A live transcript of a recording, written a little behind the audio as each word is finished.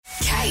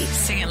Kate.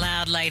 Sing it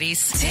loud,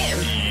 ladies. Tim.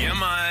 Yeah,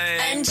 mate.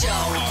 And Joel.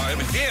 I'm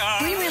here.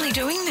 Are we really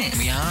doing this?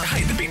 We are.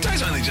 Hey, the big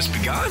day's only just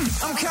begun.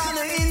 I'm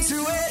kinda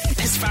into it.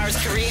 As far as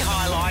career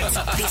highlights,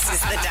 This is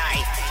the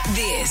day.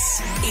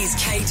 This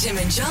is Kate, Tim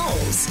and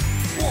Joel's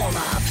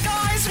warm-up.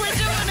 guys, we're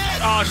doing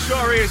it. Oh,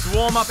 sure is.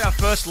 Warm-up, our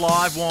first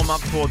live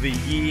warm-up for the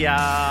year.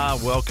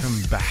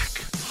 Welcome back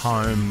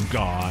home,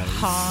 guys.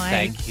 Hi,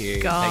 Thank you.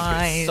 guys.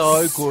 Thank you.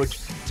 It's so good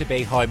to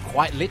be home.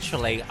 Quite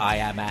literally, I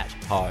am at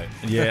home.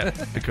 Yeah,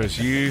 because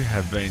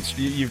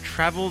you've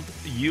travelled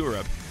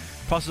Europe,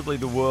 possibly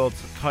the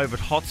world's COVID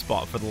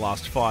hotspot for the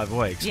last 5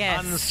 weeks. Yes.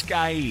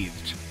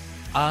 Unscathed.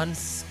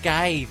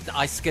 Unscathed.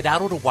 I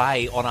skedaddled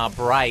away on our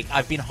break.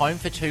 I've been home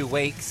for 2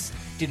 weeks.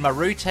 Did my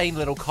routine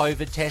little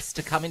COVID test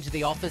to come into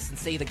the office and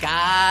see the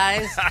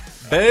guys.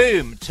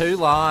 Boom. 2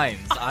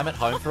 lines. I'm at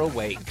home for a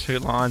week. 2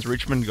 lines,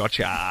 Richmond,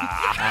 gotcha.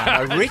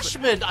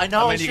 Richmond, I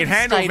know. I mean, you can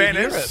handle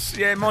Venice.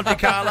 Yeah, Monte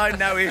Carlo,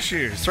 no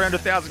issues.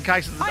 300,000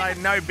 cases a day,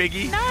 no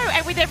biggie. No,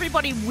 and with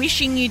everybody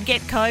wishing you'd get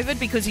COVID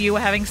because you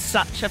were having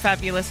such a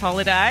fabulous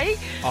holiday.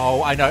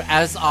 Oh, I know.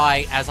 As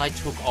I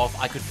took off,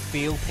 I could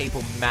feel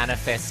people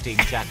manifesting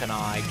Jack and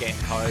I get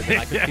COVID.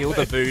 I could feel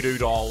the voodoo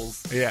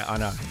dolls Yeah, I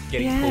know.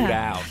 getting pulled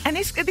out. And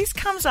this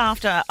comes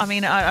after, I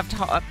mean, I've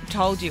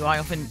told you I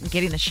often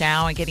get in the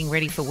shower, getting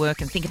ready for work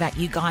and think about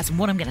you guys and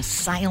what I'm going to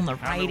say on the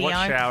radio.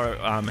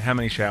 How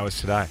many showers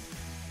today?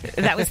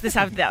 That was this.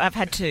 I've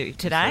had 2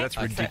 today. So that's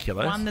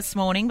ridiculous. One this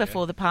morning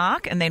before the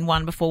park and then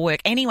one before work.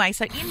 Anyway,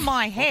 so in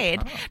my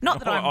head, not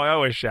that I'm... I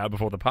always shower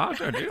before the park,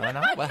 don't you? I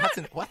know. Well,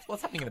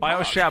 what's happening in the I park?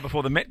 always shower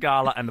before the Met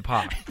Gala and the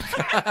park.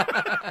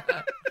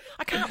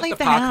 I can't leave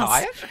the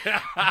Park house.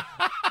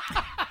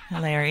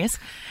 Hilarious.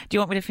 Do you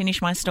want me to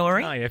finish my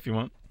story? Oh, yeah, if you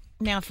want.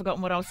 Now I've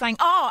forgotten what I was saying.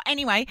 Oh,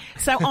 anyway,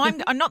 so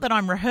I'm not that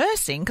I'm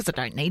rehearsing because I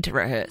don't need to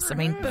rehearse. I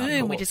mean,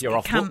 boom, we just You're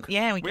off come. book.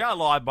 Yeah, We are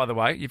live, by the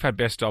way. You've had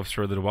best ofs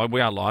for a little while. We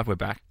are live. We're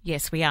back.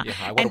 yes, we are.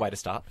 Yeah, what a way to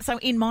start. So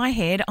in my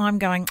head, I'm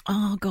going,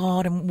 oh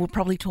God, and we'll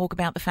probably talk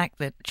about the fact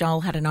that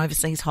Joel had an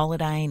overseas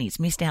holiday and he's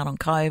missed out on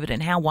COVID,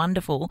 and how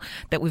wonderful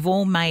that we've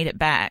all made it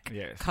back,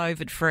 Yes.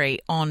 COVID-free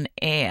on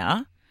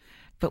air,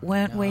 but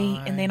weren't we?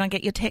 And then I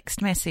get your text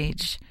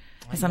message.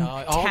 As I'm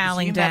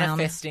toweling you down.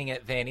 manifesting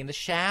it then in the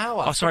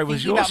shower. Oh, sorry.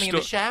 Was Thinking your, about me in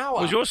the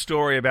shower. was your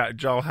story about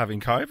Joel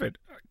having COVID?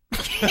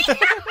 'Cause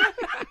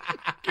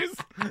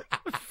I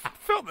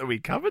felt that we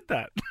covered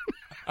that.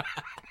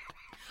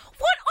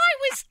 What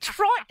I was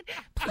trying...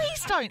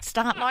 Please don't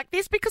start like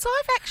this because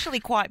I've actually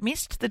quite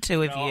missed the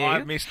two of you.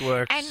 I missed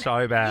work And-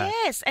 so bad.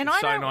 Yes, and It's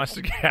I so don't nice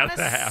to get out of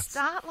the wanna house.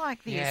 start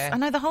like this. Yeah. I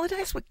know the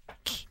holidays were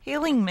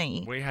killing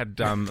me. We had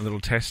a little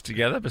test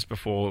together just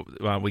before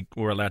we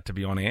were allowed to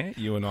be on air.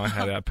 You and I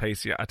had our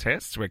PCR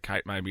tests where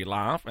Kate made me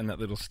laugh and that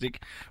little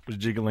stick was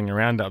jiggling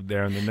around up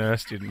there and the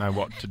nurse didn't know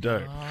what to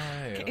do.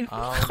 I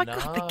got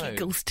the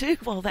giggles too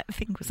while that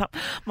thing was up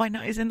my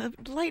nose, and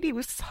the lady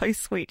was so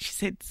sweet. She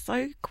said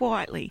so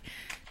quietly,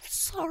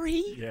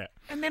 "Sorry," Yeah.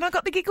 and then I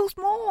got the giggles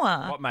more.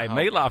 What made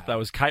me laugh, though,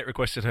 was Kate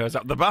requested hers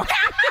up the bum.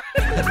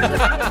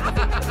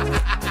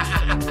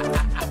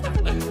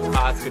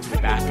 It's good to be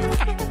back.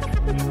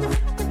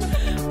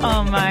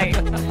 Oh mate,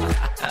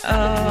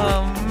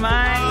 oh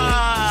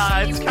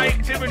mate. It's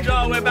Kate, Tim and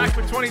Joel. We're back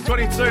for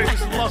 2022. This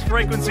is Lost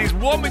Frequencies,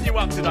 warming you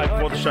up today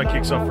before the show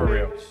kicks off for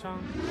real.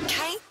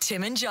 Kate,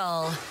 Tim and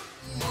Joel.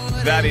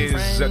 That is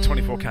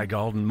 24K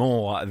Golden,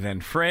 more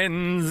than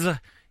friends,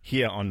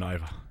 here on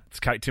Nova. It's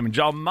Kate, Tim and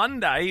Joel.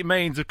 Monday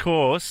means, of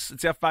course,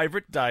 it's our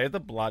favourite day of the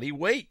bloody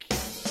week.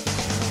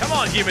 Come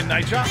on, human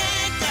nature.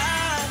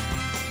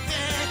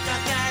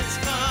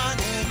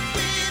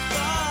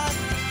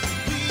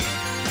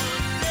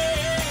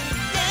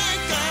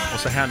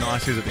 Also, how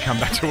nice is it to come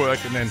back to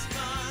work and then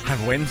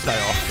have Wednesday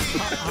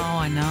off? Oh,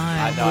 I know.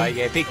 I know,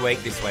 yeah, big week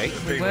this week.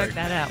 We worked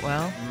that out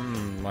well.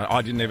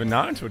 I didn't even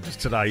know until just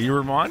today. You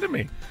reminded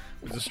me.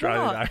 It was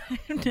Australia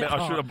What? Day.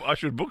 No. I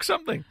should book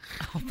something.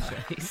 Oh,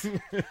 please.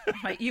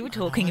 Mate, you were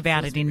talking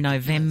about it in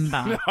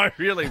November. No, I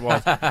really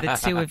was. The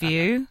two of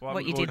you, Well,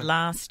 what you did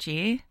last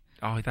year.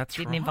 Oh, that's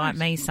Didn't right. invite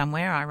me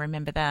somewhere. I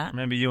remember that.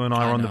 Remember you and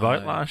I were on the know.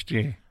 boat last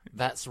year.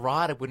 That's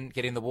right, I wouldn't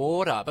get in the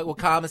water. But, well,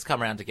 Karma's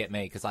come around to get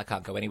me because I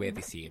can't go anywhere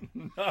this year.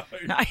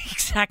 No,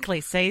 exactly.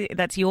 See,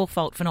 that's your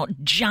fault for not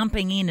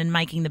jumping in and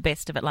making the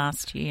best of it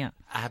last year.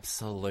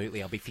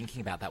 Absolutely. I'll be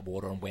thinking about that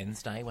water on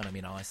Wednesday when I'm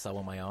in ISO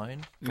on my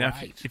own. Now,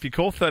 Great. if you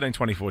call 13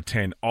 24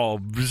 10,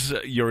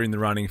 you're in the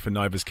running for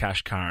Nova's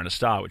Cash Car and a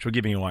Star, which we're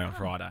giving away on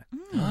Friday,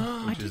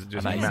 which is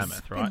just Amazing.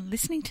 mammoth, right? Been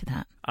listening to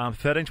that.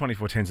 13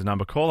 24 10 is the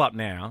number. Call up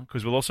now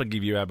because we'll also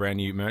give you our brand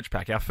new merch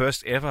pack, our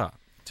first ever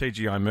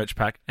TGI merch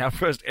pack, our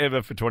first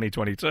ever for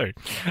 2022.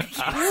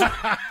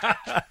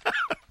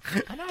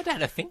 I know, I had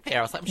to think there.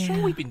 I was like, I'm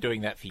sure we've been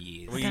doing that for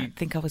years. I don't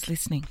think I was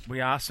listening. We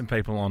asked some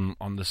people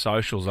on the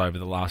socials over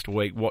the last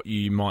week what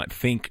you might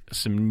think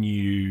some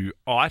new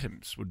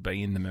items would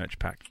be in the merch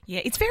pack.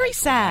 Yeah, it's very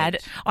sad,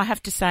 I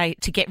have to say,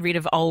 to get rid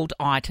of old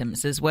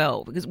items as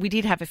well, because we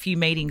did have a few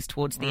meetings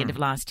towards the end of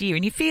last year,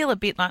 and you feel a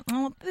bit like,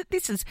 oh,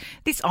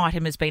 this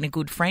item has been a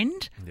good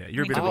friend. Yeah,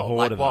 you're a bit of a Oh,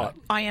 hoarder, like what?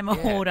 though. I am a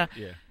hoarder.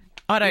 Yeah.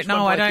 I don't Which one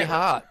know. I broke don't. your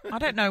heart? I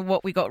don't know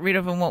what we got rid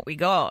of and what we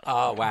got.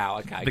 Oh, wow.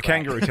 Okay. The great.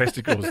 kangaroo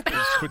testicles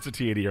puts a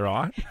tear to your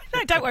eye.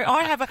 No, don't worry.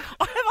 I have a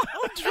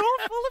whole drawer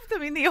full of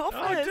them in the office.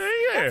 Oh, do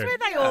you? That's where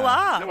they all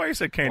are. No way you're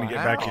so keen to get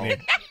back in here.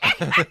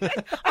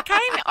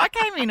 I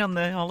came in on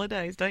the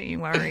holidays. Don't you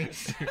worry.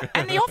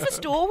 And the office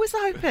door was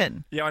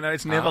open. Yeah, I know.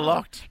 It's never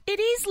locked. It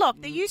is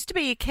locked. There used to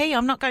be a key.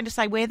 I'm not going to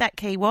say where that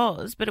key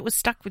was, but it was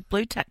stuck with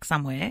blue tack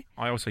somewhere.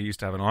 I also used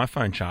to have an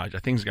iPhone charger.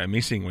 Things go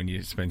missing when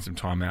you spend some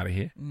time out of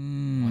here.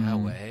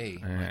 Wowee.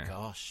 Oh, my Yeah.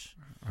 gosh.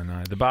 I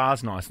know. The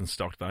bar's nice and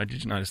stocked, though.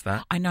 Did you notice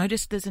that? I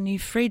noticed there's a new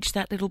fridge,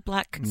 that little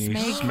black New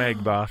Smeg.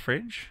 Smeg bar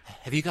fridge.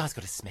 Have you guys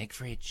got a Smeg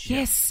fridge?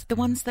 Yes, the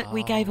ones that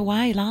we gave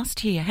away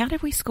last year. How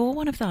did we score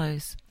one of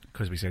those?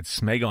 Because we said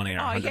Smeg on air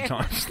 100 yeah.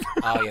 times.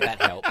 Oh, yeah,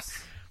 that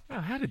helps. Well,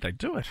 how did they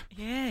do it?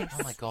 Yes.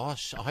 Oh, my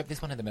gosh. I hope there's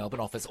one in the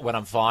Melbourne office when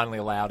I'm finally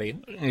allowed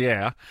in.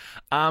 Yeah.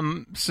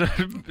 So,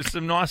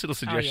 some nice little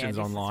suggestions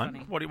this is online.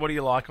 funny. What do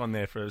you like on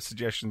there for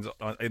suggestions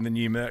in the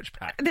new merch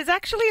pack? There's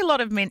actually a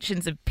lot of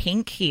mentions of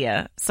pink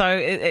here.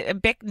 So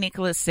Beck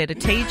Nicholas said a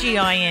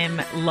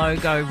TGIM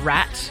logo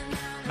rat.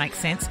 Makes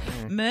sense.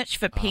 Merch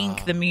for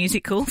Pink, the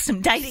musical.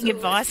 Some dating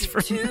advice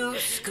from To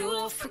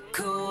school for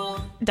cool.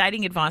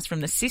 dating advice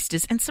from the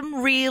sisters, and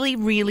some really,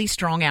 really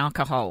strong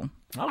alcohol.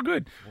 Oh,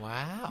 good.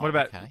 Wow. What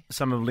about okay.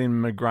 some of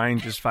Lynn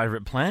McGranger's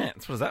favourite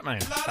plants? What does that mean?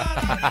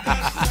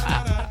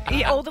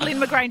 Yeah, all the Lynn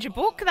McGranger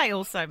book they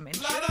also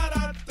mentioned.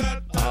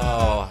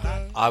 Oh,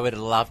 I would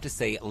love to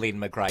see Lynn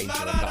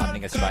McGranger on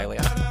Gardening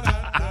Australia.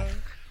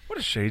 What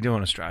does she do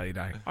on Australia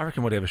Day? I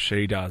reckon whatever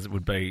she does, it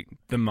would be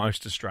the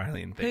most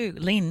Australian thing. Who?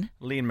 Lynn?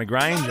 Lynn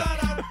McGranger.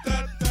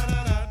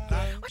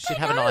 She'd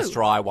have a nice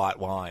dry white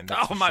wine.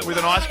 that's Oh, for mate, sure. with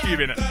an ice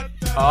cube in it.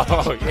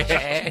 Oh,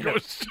 yeah.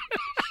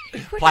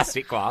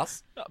 Plastic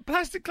glass.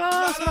 Plastic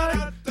glass,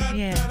 mate.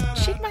 Yeah.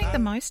 She'd make the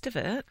most of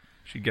it.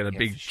 She'd get a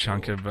big for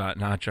chunk sure. of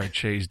nacho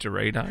cheese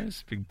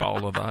Doritos, big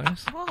bowl of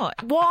those.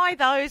 What? Why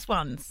those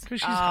ones?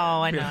 'Cause she's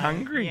I a bit know.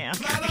 hungry. Yeah.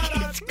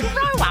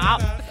 Grow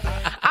up.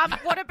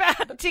 What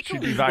about tickle?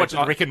 She'd be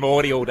Watching Rick and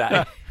Morty all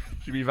day.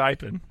 She'd be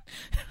vaping.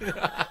 She'd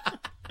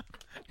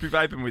be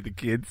vaping with the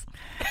kids.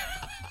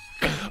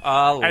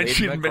 Oh, And Lynn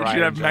she'd have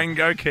McGranger.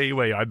 mango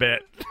kiwi, I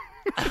bet.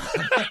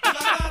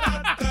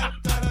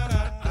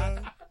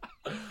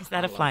 Is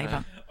that a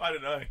flavour? I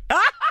don't know.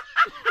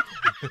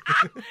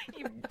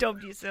 You've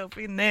dobbed yourself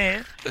in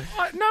there.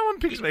 No one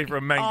picks me for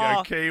a mango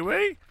Oh.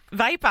 kiwi.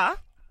 Vapor.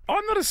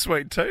 I'm not a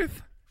sweet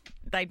tooth.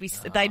 They'd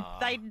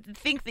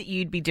think that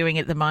you'd be doing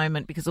it at the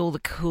moment because all the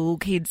cool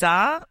kids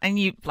are, and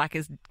you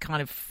Blackers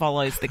kind of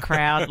follows the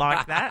crowd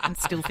like that and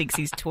still thinks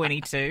he's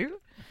 22.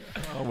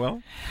 Oh,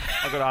 well.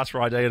 I got asked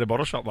for ID at a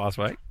bottle shop last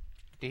week.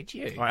 Did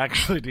you? I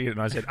actually did,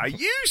 and I said, "Are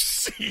you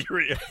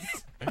serious?"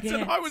 I said,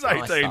 Yeah. "I was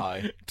Nice 18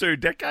 though. 2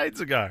 decades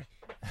ago."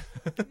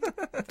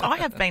 I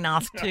have been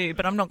asked too,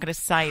 but I'm not going to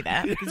say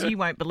that because you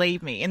won't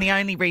believe me. And the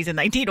only reason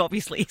they did,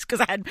 obviously, is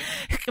because I had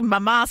my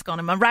mask on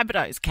and my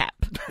Rabbitohs cap.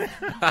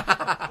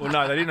 Well,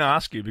 no, they didn't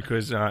ask you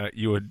because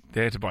you were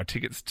there to buy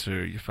tickets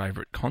to your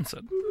favourite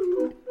concert.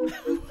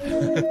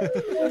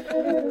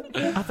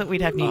 I thought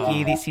we'd have New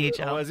Year this year,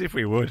 Well, Joel. as if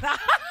we would.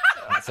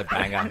 That's a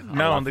banger. I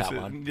No love one that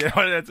listens. one. Yeah,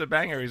 that's a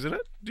banger, isn't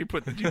it? Do you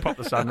pop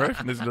the sunroof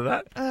and listen to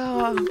that?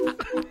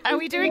 Are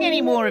we doing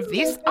any more of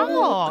this?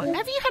 Oh,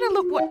 have you had a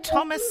look what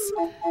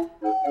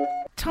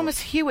Thomas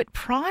Hewitt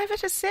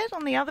Private has said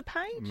on the other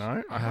page?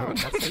 No, I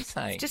haven't. What's he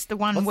saying? Just the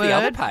one What's word. the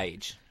other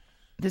page?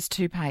 There's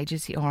 2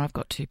 pages here. Oh, I've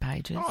got 2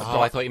 pages. Oh,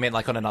 I thought you meant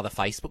like on another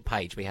Facebook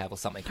page we have or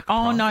something.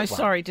 Oh, no, Private one.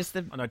 sorry. Just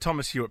the. I know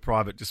Thomas Hewitt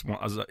Private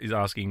is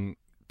asking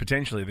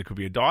potentially there could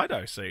be a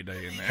Dido CD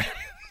in there.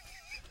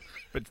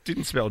 But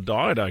didn't spell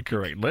Dido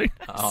correctly.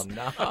 Oh,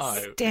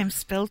 no. Damn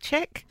spell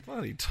check.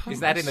 Bloody Thomas. Is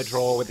that in the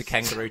drawer with the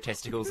kangaroo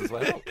testicles as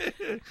well?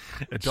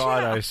 A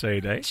Dido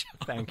CD.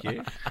 Thank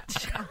you.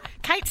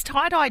 Kate's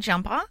tie-dye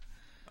jumper.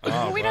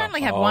 Oh, We'd well.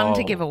 only have one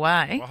to give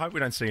away. I hope we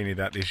don't see any of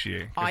that this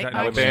year. 'cause I- that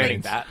I We're normally actually- burning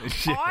means- that.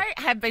 Yeah. I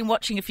have been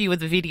watching a few of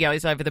the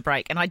videos over the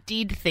break, and I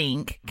did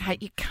think,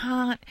 Kate, you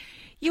can't.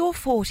 You're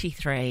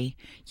 43.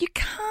 You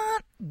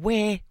can't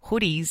wear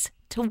hoodies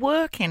to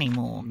work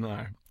anymore.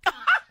 No.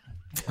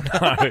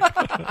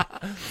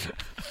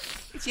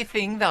 It's your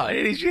thing, though.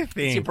 It is your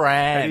thing. It's your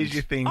brand. It is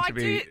your thing I to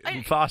be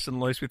do- fast and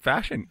loose with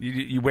fashion.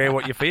 You wear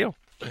what you feel.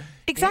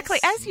 Exactly,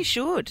 as you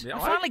should. Yeah,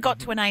 I I- finally got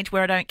to an age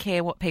where I don't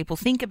care what people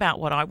think about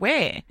what I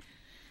wear.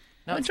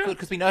 No, it's good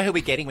because we know who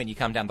we're getting when you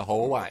come down the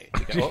hallway.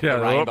 You go, oh, Yeah,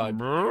 the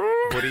rainbow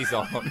oh, hoodies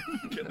on.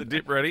 Get the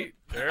dip ready.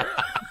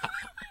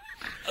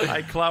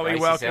 Hey, Chloe, Brace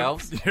welcome.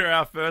 yourselves. You're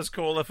our first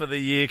caller for the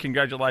year.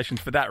 Congratulations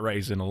for that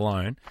reason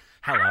alone.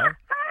 Hello.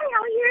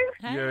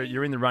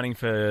 You're in the running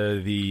for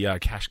the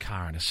cash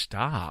car and a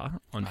star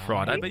on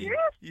Friday, but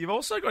you've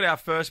also got our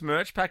first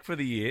merch pack for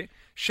the year.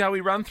 Shall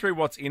we run through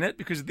what's in it?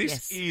 Because this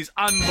Yes. is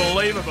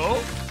unbelievable.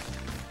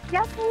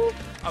 Yes, please.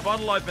 A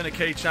bottle opener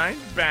keychain,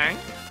 bang.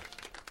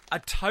 A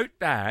tote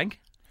bag.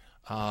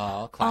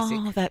 Oh, classic.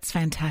 Oh, that's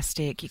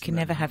fantastic. You can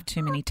never have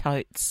too many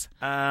totes.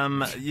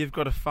 You've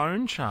got a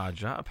phone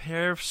charger, a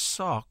pair of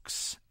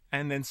socks,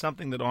 and then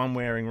something that I'm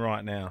wearing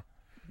right now.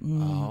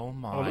 Oh,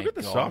 my Oh, look at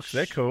the gosh. socks.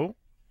 They're cool.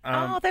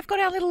 They've got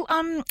our little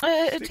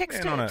Stick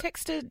man on it.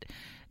 texted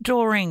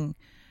drawing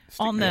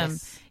on them.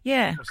 Yes.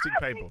 Yeah. Stick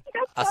people.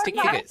 Stick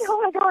figures.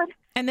 Oh my God.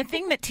 And the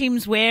thing that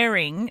Tim's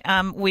wearing,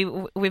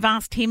 we've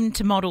asked him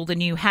to model the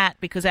new hat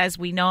because, as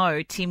we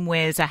know, Tim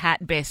wears a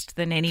hat best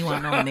than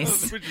anyone on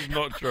this Which is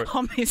not true.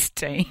 on this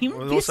team.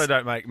 Well, they also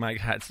don't make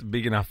hats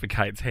big enough for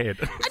Kate's head.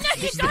 No,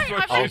 you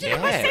don't. I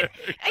said,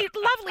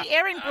 lovely.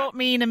 Erin brought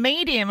me in a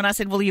medium, and I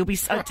said, well, you'll be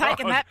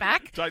taking that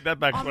back. Take that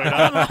back, I'm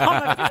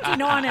sweetheart. a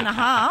 59 and a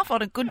half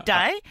on a good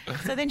day.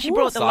 So then she Ooh,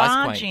 brought the size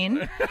large queen.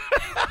 in.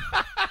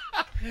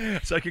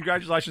 So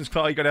congratulations,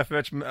 Chloe. You got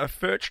our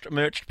first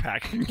merched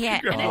pack. Yeah,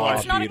 and Congratulations.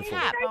 it's not beautiful.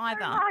 a cap Oh either.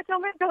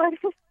 my God.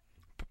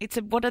 It's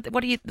a what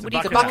do you It's a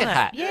call bucket that?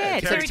 hat. Yeah,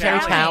 Terry terry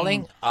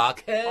toweling. toweling.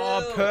 Okay.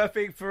 Oh,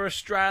 perfect for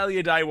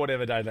Australia Day,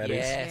 whatever day that is.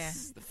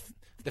 Yes.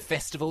 The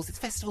festivals. It's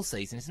festival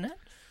season, isn't it?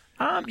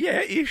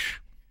 Yeah,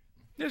 ish.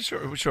 Yeah,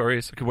 sure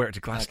is. I could wear it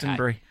to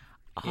Glastonbury.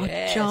 Oh,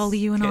 Yes, Joel,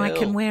 you and I cool.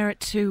 can wear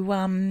it to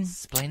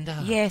Splendor.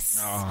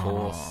 yes. Of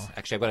course.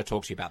 Actually, I've got to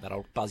talk to you about that.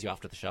 I'll buzz you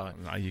after the show.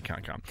 No, you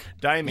can't come.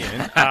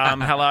 Damien,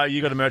 hello.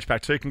 You got a merch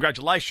pack too.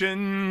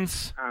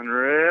 Congratulations.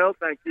 Unreal,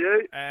 thank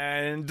you.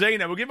 And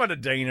Dina, we'll give one to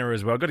Dina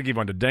as well. Got to give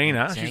one to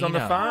Dina. She's on the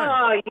Dina. phone.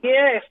 Oh,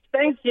 yes,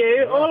 thank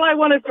you. All I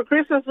wanted for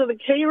Christmas was a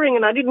key ring,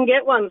 and I didn't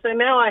get one, so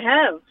now I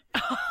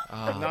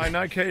have.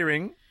 No key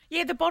ring.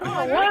 Yeah, the bottom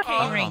of the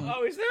key ring.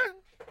 Oh, is there?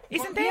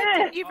 Isn't there? Yeah.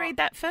 Didn't you read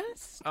that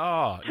first?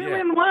 Oh, Two yeah.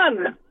 in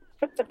one.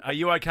 Are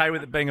you okay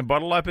with it being a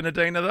bottle opener,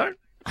 Dina, though?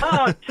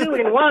 Oh, 2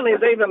 in 1 is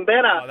even Oh,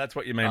 better. that's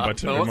what you mean by I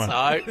two in thought one. so.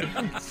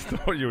 I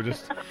thought you were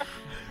just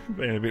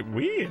being a bit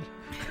weird.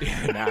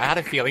 No, I had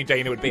a feeling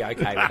Dina would be okay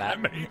with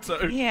that. Me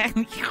too. Yeah.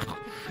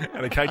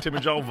 And a Kate, Tim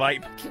and Joel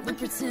vape.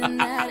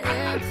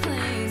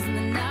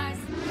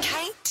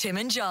 Kate, Tim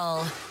and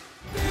Joel.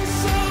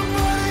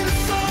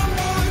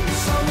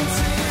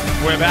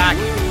 We're back.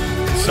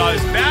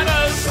 So's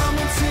Banners.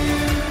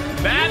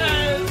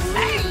 Banners.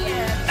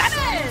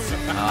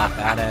 Oh,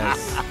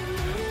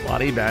 banners.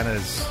 Bloody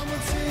Banners.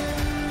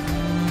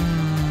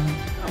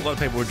 A lot of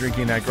people were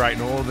drinking that Great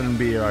Northern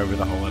beer over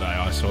the holiday,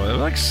 I saw. They were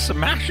like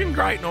smashing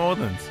Great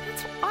Northerns.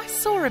 I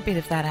saw a bit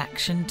of that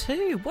action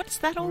too. What's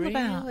that all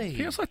about? Really?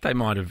 Feels like they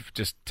might have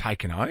just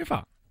taken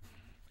over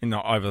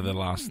over the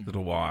last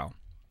little while.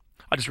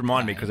 I just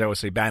remind me because I always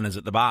see Banners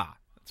at the bar.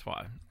 That's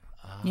why.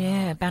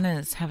 Yeah,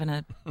 Banners having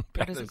a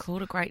what is Banners. it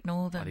called? A Great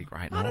Northern. Bloody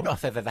Great I don't Northern. know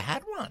if I've ever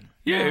had one.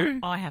 You?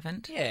 I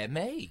haven't. Yeah,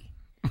 me.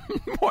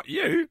 What,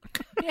 you?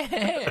 Yeah.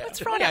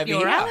 That's right up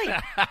your alley.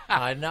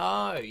 I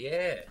know,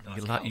 yeah.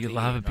 You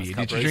love a beer.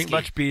 Nice Did you drink Kalbrewski.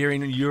 much beer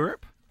in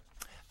Europe?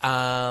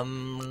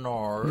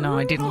 No. No,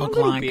 I didn't A look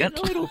little like bit, it.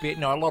 A little bit.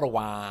 No, a lot of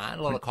wine,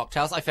 a lot of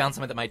cocktails. I found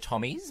something that made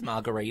Tommy's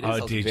margaritas. Oh, I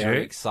was did very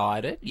you?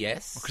 excited.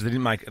 Yes. Because they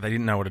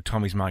didn't know what a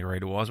Tommy's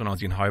margarita was when I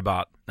was in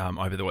Hobart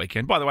over the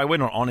weekend. By the way, we're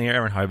not on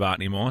air in Hobart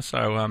anymore,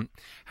 so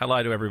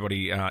hello to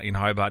everybody in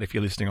Hobart if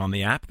you're listening on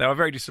the app. They were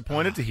very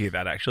disappointed to hear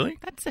that, actually.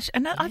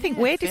 And I think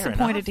we're fair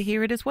disappointed enough. to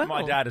hear it as well.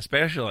 My dad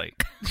especially.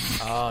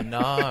 Oh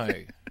no.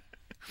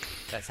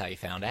 That's how you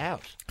found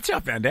out. That's how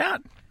I found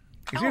out.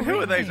 He said, who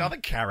are these other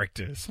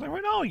characters? And I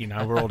went,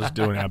 we're all just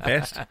doing our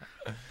best.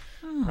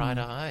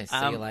 Right,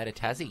 see you later,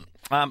 Tassie.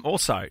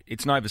 Also,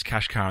 it's Nova's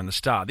Cash Car and the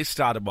Star. This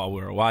started while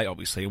we were away,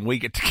 obviously, and we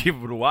get to give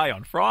it away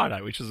on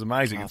Friday, which is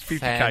amazing. Oh, It's 50k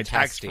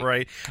fantastic.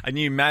 tax-free, a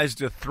new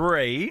Mazda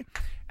 3,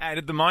 and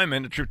at the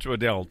moment, a trip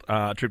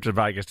to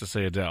Vegas to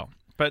see Adele.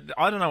 But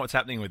I don't know what's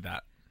happening with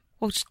that.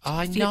 Well,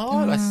 I know.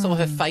 I saw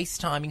her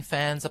FaceTiming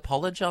fans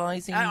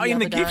apologising In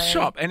the gift day.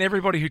 shop, and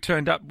everybody who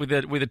turned up with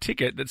a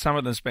ticket that some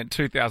of them spent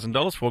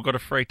 $2,000 for got a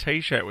free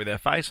T-shirt with their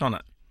face on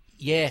it.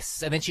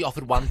 Yes, and then she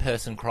offered one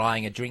person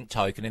crying a drink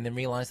token and then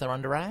realised they're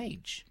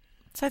underage.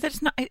 So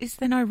is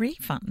there no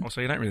refund?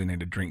 Also, you don't really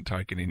need a drink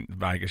token in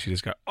Vegas. You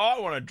just go, I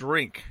want a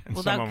drink, and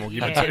Well, someone will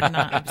give it yeah, to you. no,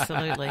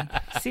 absolutely.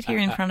 Sit here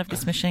in front of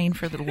this machine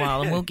for a little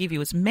while, and we'll give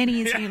you as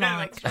many as you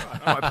like. That's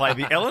right. I might play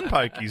the Ellen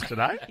Pokies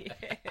today,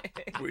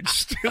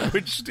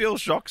 which still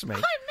shocks me.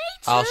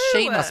 Oh,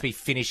 she must be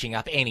finishing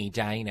up any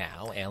day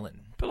now, Ellen.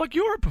 But like,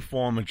 you're a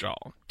performer,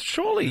 Joel.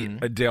 Surely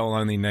Adele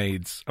only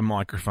needs a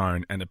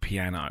microphone and a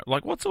piano.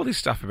 Like, what's all this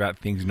stuff about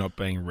things not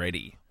being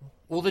ready?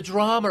 Well, the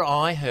drama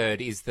I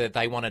heard is that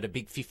they wanted a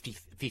big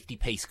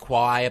 50-piece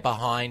choir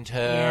behind her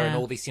and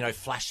all this,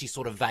 flashy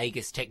sort of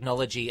Vegas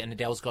technology. And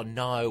Adele's gone,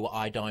 no,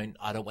 I don't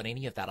want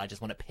any of that. I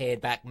just want to pare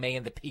back me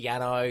and the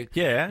piano.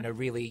 Yeah.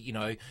 Really,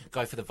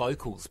 go for the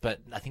vocals. But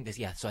I think there's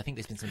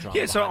been some drama.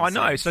 Yeah, so I behind the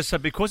know. scenes. So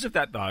because of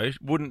that, though,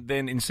 wouldn't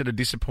then, instead of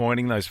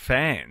disappointing those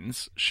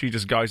fans, she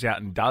just goes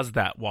out and does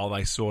that while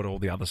they sort all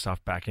the other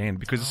stuff back in?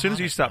 Because as soon as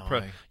you start,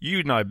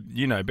 you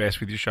know best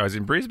with your shows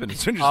in Brisbane. As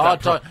soon as you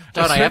start,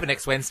 don't I have it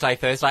next Wednesday,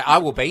 Thursday? I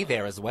will be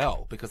there as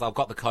well because I've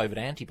got the COVID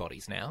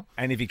antibodies now.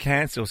 And if he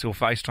cancels, he'll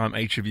FaceTime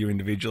each of you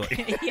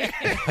individually.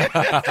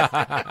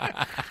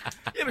 Yeah,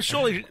 but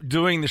surely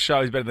doing the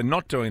show is better than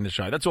not doing the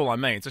show. That's all I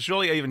mean. So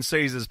surely even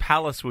Caesar's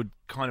Palace would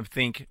kind of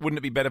think, wouldn't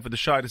it be better for the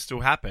show to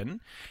still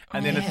happen?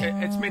 And then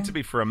it's meant to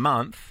be for a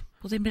month.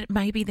 Well, then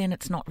maybe then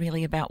it's not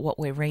really about what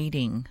we're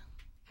reading.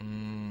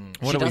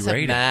 What she are we does have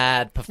reading?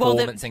 mad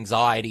performance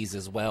anxieties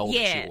as well that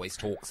she always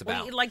talks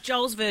about. Well, like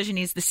Joel's version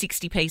is the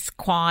 60-piece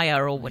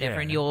choir or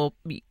whatever, Yeah.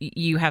 and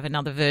you have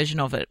another version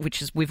of it,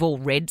 which is we've all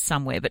read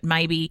somewhere, but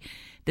maybe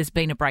there's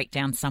been a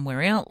breakdown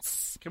somewhere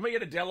else. Can we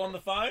get Adele on the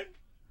phone?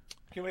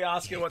 Can we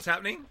ask her what's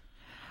happening?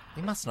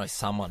 You must know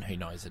someone who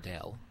knows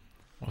Adele.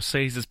 Or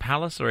Caesar's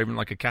Palace, or even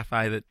like a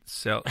cafe that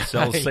sells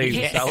Caesar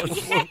Yes.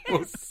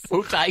 salads.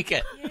 We'll take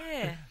it.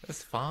 Yeah.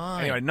 That's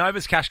fine. Anyway,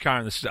 Nova's Cash Car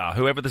and the Star,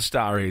 whoever the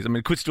star is. I mean,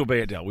 it could still be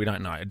Adele. We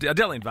don't know.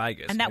 Adele in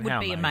Vegas. And that I mean, would how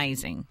be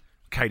amazing.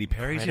 Katy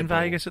Perry's Incredible.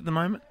 in Vegas at the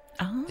moment.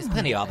 There's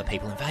plenty of other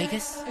people in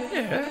Vegas.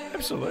 Yeah,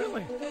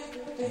 absolutely.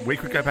 We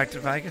could go back to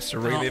Vegas to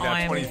relive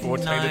our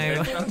 2014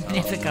 adventure. I'm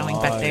never going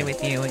back there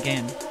with you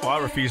again. I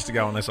refuse to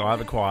go unless I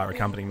have a choir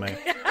accompanying me.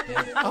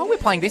 Oh, we're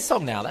playing this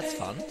song now. That's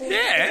fun.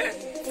 Yeah,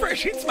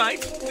 fresh hits,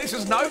 mate. This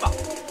is Nova.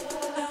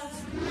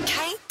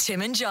 Kate,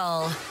 Tim and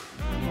Joel.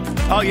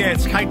 Oh, yeah,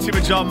 it's Kate, Tim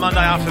and John Monday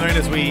afternoon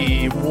as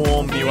we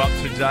warm you up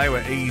today.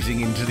 We're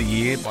easing into the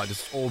year by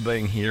just all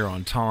being here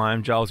on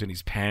time. Joel's in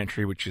his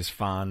pantry, which is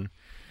fun.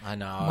 I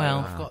know. Well,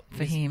 I've got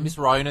for him. Miss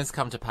Rona's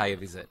come to pay a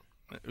visit.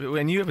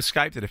 When you have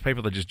escaped it, if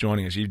people are just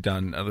joining us, you've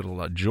done a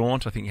little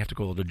jaunt. I think you have to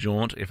call it a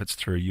jaunt if it's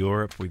through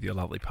Europe with your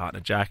lovely partner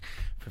Jack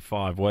for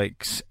 5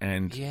 weeks.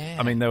 And Yeah.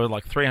 I mean, there were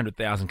like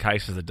 300,000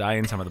 cases a day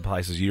in some of the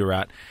places you were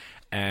at,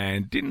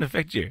 and didn't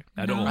affect you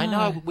at all. I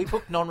know. We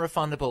booked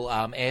non-refundable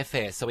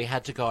airfare, so we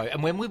had to go.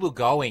 And when we were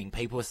going,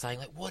 people were saying,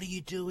 like, what are you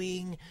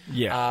doing?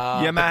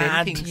 Yeah. You're but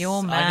then mad. You're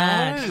I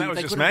mad. know. That was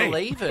They just couldn't me.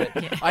 believe it.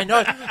 I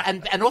know.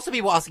 And also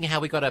people asking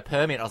how we got a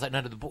permit. I was like,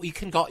 no, you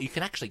can go. You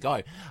can actually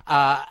go.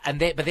 But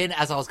then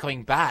as I was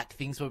coming back,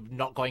 things were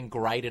not going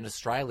great in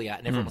Australia,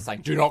 and everyone was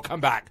saying, do not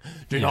come back.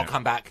 Do not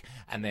come back.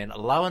 And then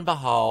lo and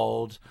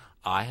behold,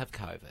 I have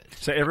COVID.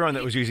 So everyone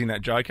that was using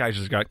that joke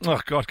ages ago, oh,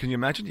 God, can you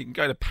imagine? You can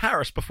go to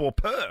Paris before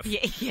Perth.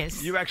 Yeah,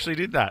 yes. You actually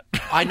did that.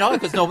 I know,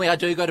 because normally I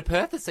do go to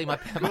Perth to see my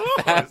family,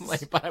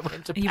 but I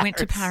went to Paris. You went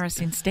to Paris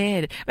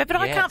instead. But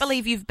I Yes. can't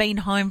believe you've been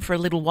home for a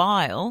little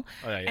while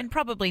Oh, yeah. and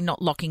probably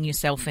not locking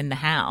yourself in the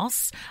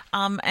house,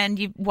 and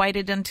you've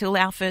waited until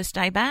our first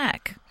day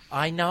back.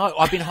 I know.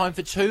 I've been home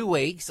for 2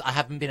 weeks. I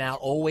haven't been out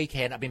all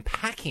weekend. I've been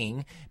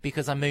packing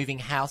because I'm moving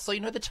house. So,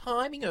 the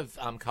timing of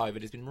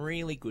COVID has been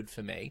really good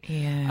for me.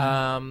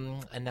 Yeah.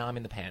 And now I'm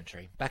in the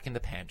pantry. Back in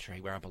the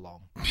pantry where I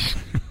belong.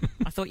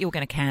 I thought you were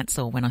going to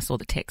cancel when I saw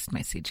the text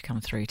message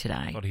come through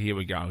today. But here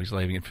we go. He's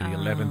leaving it for the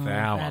 11th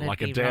hour, That'd like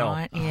be Adele.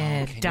 right.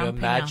 Yeah, Can you dumping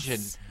imagine?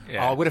 us.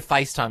 Yeah. I would have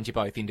FaceTimed you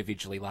both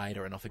individually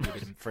later and offered you a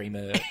bit of free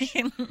merch.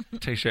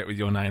 T-shirt with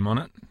your name on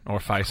it or a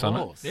face on it.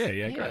 course.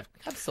 Yeah, great.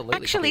 Absolutely.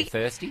 Actually,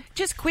 Probably thirsty.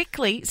 Just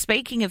quickly,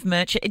 speaking of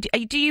merch,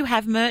 do you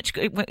have merch?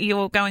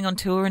 You're going on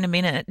tour in a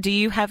minute. Do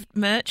you have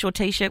merch or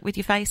T-shirt with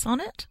your face on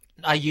it?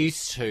 I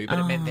used to, but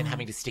it meant then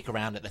having to stick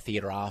around at the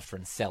theatre after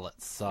and sell it.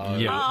 So,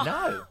 Yeah.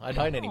 no, I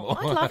don't anymore.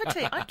 I'd love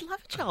I'd love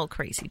a Joel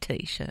Creasy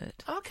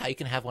T-shirt. Okay, you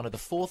can have one of the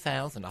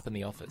 4,000 up in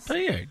the office. Do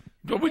you?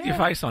 With your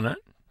face on it?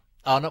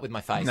 Oh, not with my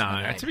face. No, and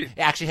my name. it's a bit- It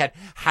actually had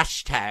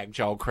hashtag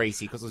Joel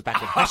Creasy because it was back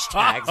when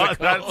hashtags. Oh, were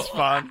cool. that's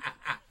fun.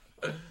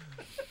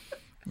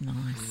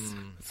 Nice.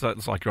 So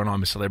it's like you're on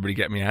I'm a Celebrity,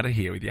 get me out of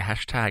here with your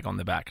hashtag on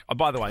the back. Oh,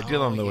 by the way,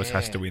 Dylan Lewis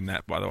has yeah. to win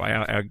that, by the way.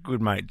 Our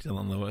good mate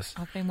Dylan Lewis,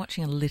 I've been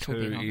watching a little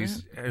bit of it.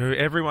 who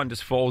everyone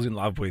just falls in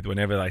love with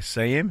whenever they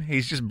see him.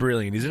 He's just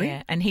brilliant, isn't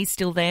Yeah, and he's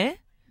still there.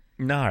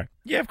 he? No.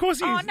 Yeah, of course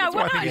he is. Oh no, That's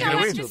why I think he's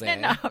going to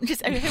win. I'm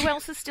just who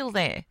else is still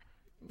there?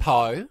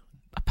 Poe.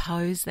 A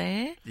Pose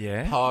there.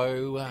 Yeah.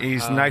 Poe.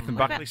 Is Nathan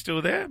Buckley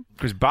still there?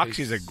 Because Bucks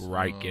is a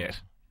great get.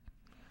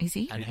 Is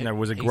he? And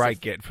Was a he's great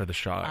get for the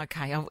show.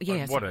 Okay.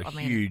 Yes. What a I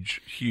mean,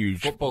 huge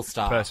Football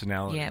star.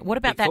 personality. Yeah. What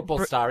big about that?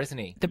 football star, isn't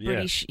he? The Yeah.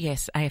 British,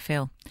 yes,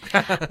 AFL.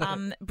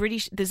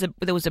 British.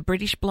 There was a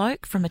British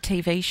bloke from a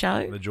TV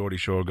show, The Geordie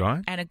Shore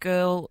guy. and a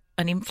girl,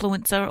 an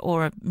influencer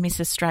or a Miss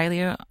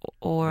Australia,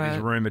 or He's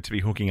a. rumoured to be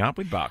hooking up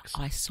with Bucks.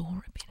 I saw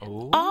a bit. Of,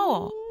 Ooh.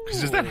 oh,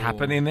 Because does that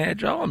happen in there,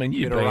 Joel? I mean,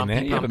 you've Bit of been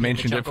there. rumpy You haven't pumpy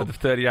mentioned it for jungle. the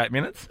 38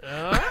 minutes.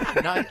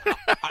 No,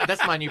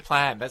 that's my new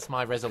plan. That's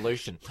my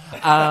resolution.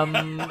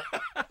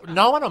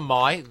 No one on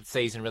my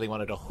season really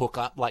wanted to hook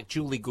up. Like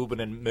Julie Goodwin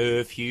and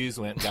Merv Hughes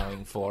weren't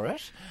going for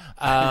it.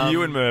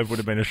 You and Merv would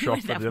have been a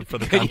shock for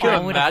the Can you country. I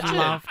would have imagine?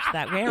 loved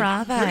that. Where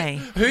are they?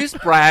 Whose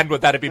brand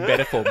would that have been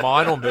better for,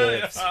 mine or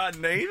Merv's?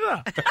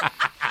 Neither.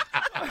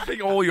 I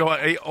think all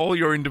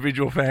your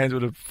individual fans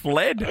would have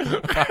fled.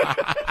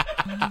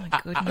 Oh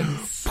my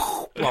goodness.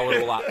 Blow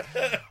it all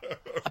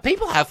up.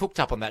 People have hooked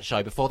up on that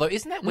show before, though.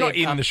 Isn't that weird? Not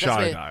in the That's show,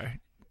 where- though.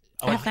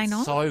 Oh, Have they it's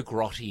not? So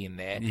grotty in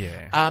there.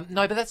 Yeah.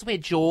 No, but that's where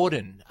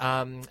Jordan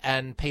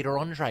and Peter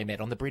Andre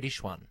met on the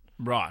British one.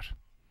 Right.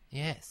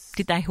 Yes.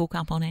 Did they hook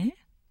up on air?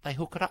 They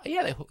hook it up?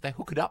 Yeah, they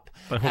hook it up.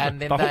 They hook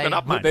and it- then they hook it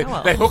up, mate. They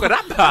hook it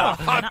up.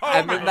 Oh,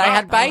 And then they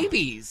had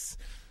babies.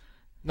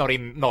 Not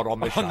on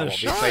the show, On the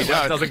obviously.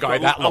 show. It doesn't go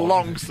that A long.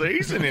 long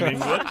season in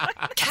England.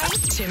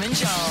 Kate, Tim and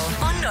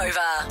Joel on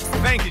Nova.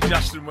 Thank you,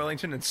 Justin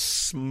Wellington. It's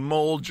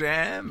Small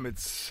Jam.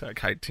 It's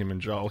Kate, Tim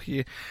and Joel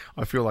here.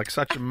 I feel like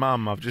such a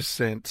mum. I've just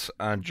sent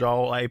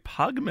Joel a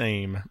pug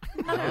meme.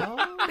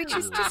 Oh. Which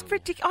is just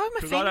ridiculous. I'm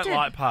Because I offended. don't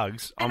like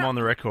pugs. I'm on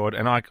the record,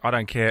 and I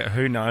don't care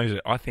who knows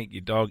it. I think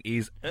your dog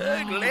is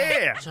ugly.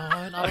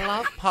 Don't. I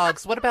love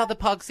pugs. What about the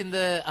pugs in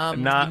the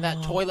Nah. in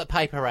that toilet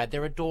paper ad?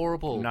 They're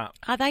adorable. No,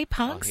 Are they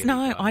pugs? here we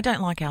No, go. I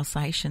don't like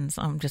Alsatians.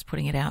 I'm just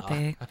putting it out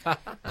there.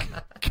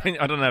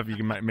 I don't know if you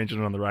can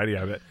mention it on the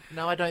radio, but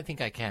No, I don't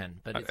think I can.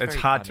 But it's, it's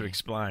very hard to funny.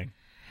 explain.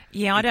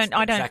 Yeah, I don't.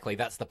 Exactly,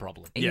 that's the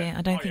problem. Yeah,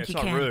 I don't Oh, think it's you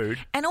not can. rude.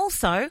 And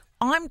also,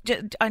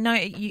 I know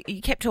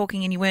you kept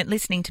talking and you weren't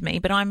listening to me,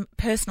 but I'm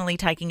personally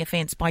taking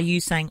offence by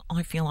you saying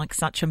I feel like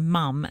such a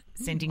mum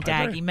sending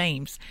I daggy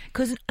memes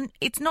because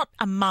it's not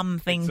a mum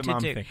thing It's a to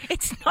mum do. thing.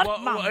 It's not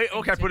a mum. thing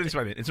Okay, to put it do. this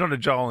way then. It's not a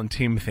Joel and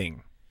Tim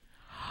thing.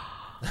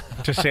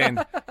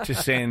 to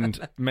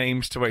send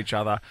memes to each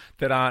other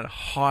that aren't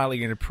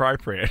highly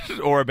inappropriate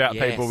or about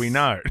Yes. people we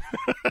know.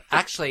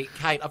 Actually,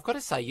 Kate, I've got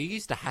to say, you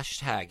used a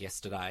hashtag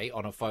yesterday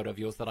on a photo of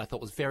yours that I thought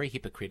was very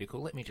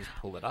hypocritical. Let me just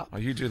pull it up. Oh,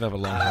 you do have a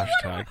long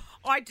hashtag.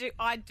 I do.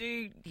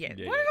 Yeah.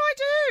 Yeah, What did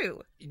I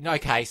do?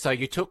 Okay, so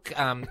you took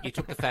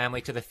the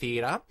family to the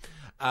theatre.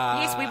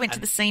 Yes, we went to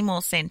the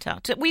Seymour Centre.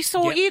 We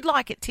saw Yep. you'd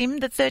like it, Tim.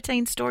 The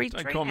 13-story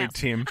Don't treehouse. call me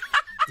Tim.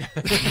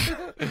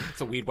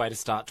 It's a weird way to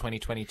start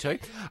 2022.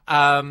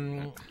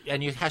 And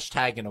you're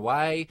hashtagging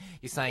away.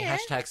 You're saying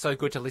hashtag so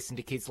good to listen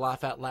to kids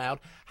laugh out loud.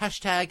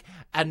 Hashtag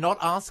and not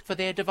ask for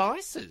their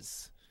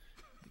devices.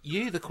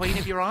 You, the queen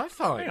of your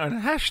iPhone. Hang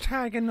on,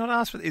 hashtag and not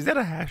ask for. Is that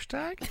a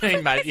hashtag? Hey,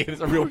 mate,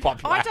 it's a real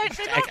popular I don't.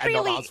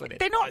 hashtag.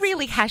 They're not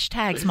really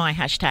hashtags. My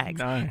hashtags.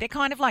 No. They're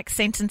kind of like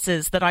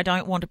sentences that I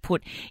don't want to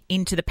put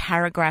into the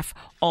paragraph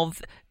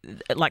of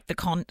like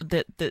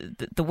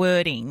the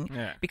wording.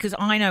 Yeah. Because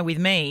I know with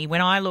me, when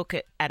I look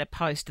at a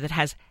post that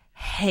has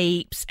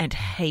heaps and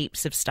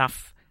heaps of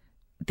stuff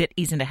that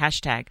isn't a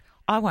hashtag,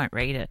 I won't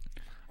read it.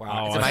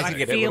 Wow, it's Oh, I amazing to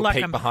get a feel little like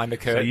peek I'm- behind the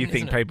So curtain. you think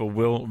isn't it? people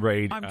will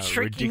read I'm a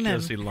tricking them.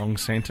 ridiculously long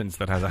sentence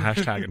that has a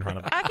hashtag in front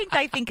of it? I think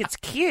they think it's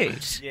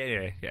cute.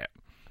 Yeah.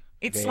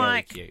 It's Very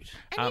like, cute.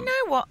 and you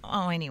know what?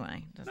 Oh,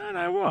 anyway,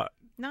 No, what?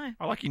 no.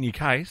 I like your new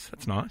case.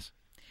 That's nice.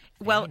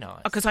 Well, nice.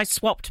 because I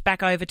swapped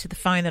back over to the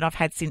phone that I've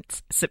had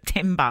since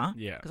September.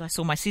 Yeah. Because I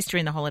saw my sister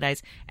in the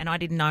holidays and I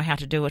didn't know how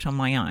to do it on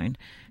my own.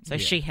 So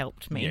she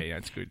helped me. Yeah,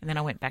 it's good. And then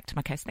I went back to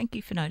my case. Thank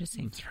you for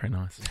noticing. It's very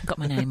nice. Got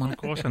my name on it. Of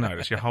course I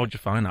noticed. You hold your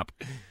phone up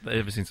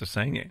ever since I've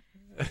seen you.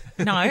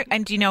 No,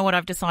 and do you know what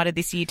I've decided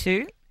this year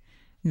too?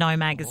 No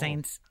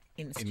magazines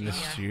in the In studio. the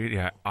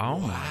studio. Oh,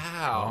 my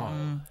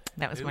Wow.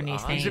 That was my Who new are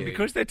thing. Is it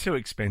because they're too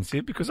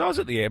expensive? Because I was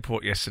at the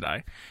airport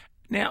yesterday.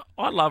 Now,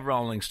 I love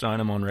Rolling Stone.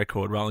 I'm on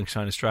record. Rolling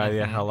Stone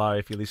Australia. Hello,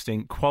 if you're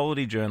listening.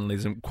 Quality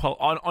journalism.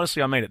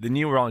 Honestly, I mean it. The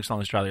new Rolling Stone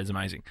Australia is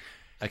amazing.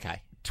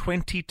 Okay.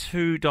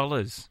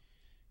 $22.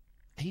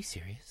 Are you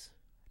serious?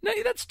 No,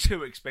 that's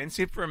too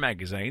expensive for a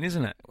magazine,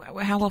 isn't it?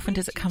 How often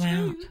does it come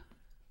out?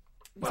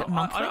 Well, it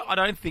monthly? I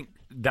don't think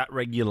that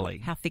regularly.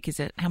 How thick is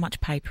it? How much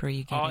paper are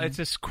you getting? Oh, it's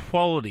a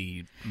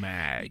quality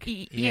mag.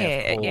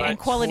 Yeah, of course. and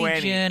quality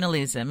 20.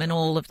 journalism and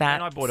all of that.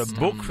 And I bought a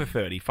book for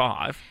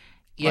 $35.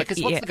 Yeah,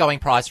 because what's yeah. the going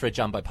price for a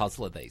jumbo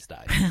puzzler these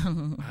days?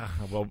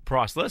 Well,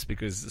 priceless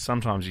because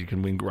sometimes you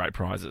can win great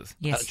prizes.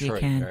 Yes, True, you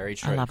can. very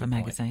true, I love a good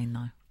point. magazine,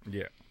 though.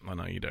 Yeah, I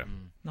know you do.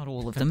 Not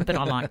all of them, but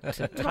I like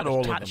to Not all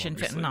of touch them, and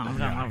fit. obviously. No, I don't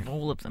love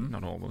all of them.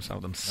 Not all of them. Some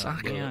of them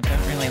suck. Yeah, I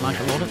don't really like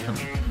a lot of them.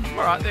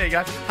 All right, there you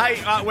go.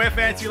 Hey, we're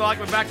Fancy Like.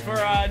 We're back for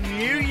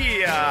New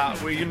Year.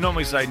 We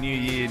normally say New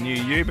Year, New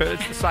You, but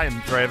it's the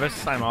same three of us,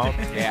 same old.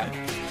 Yeah.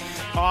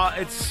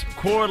 It's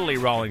quarterly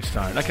Rolling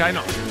Stone. Okay,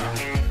 not.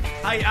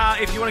 Hey,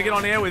 if you want to get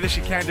on air with us,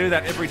 you can do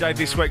that every day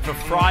this week for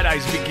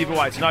Friday's big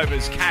giveaway. It's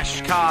Nova's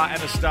cash, car,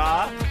 and a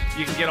star.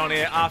 You can get on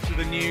air after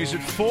the news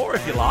at 4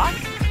 if you like.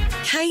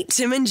 Kate,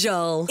 Tim and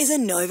Joel is a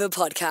Nova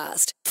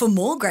podcast. For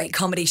more great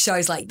comedy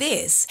shows like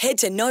this, head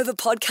to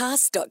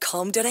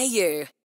novapodcast.com.au.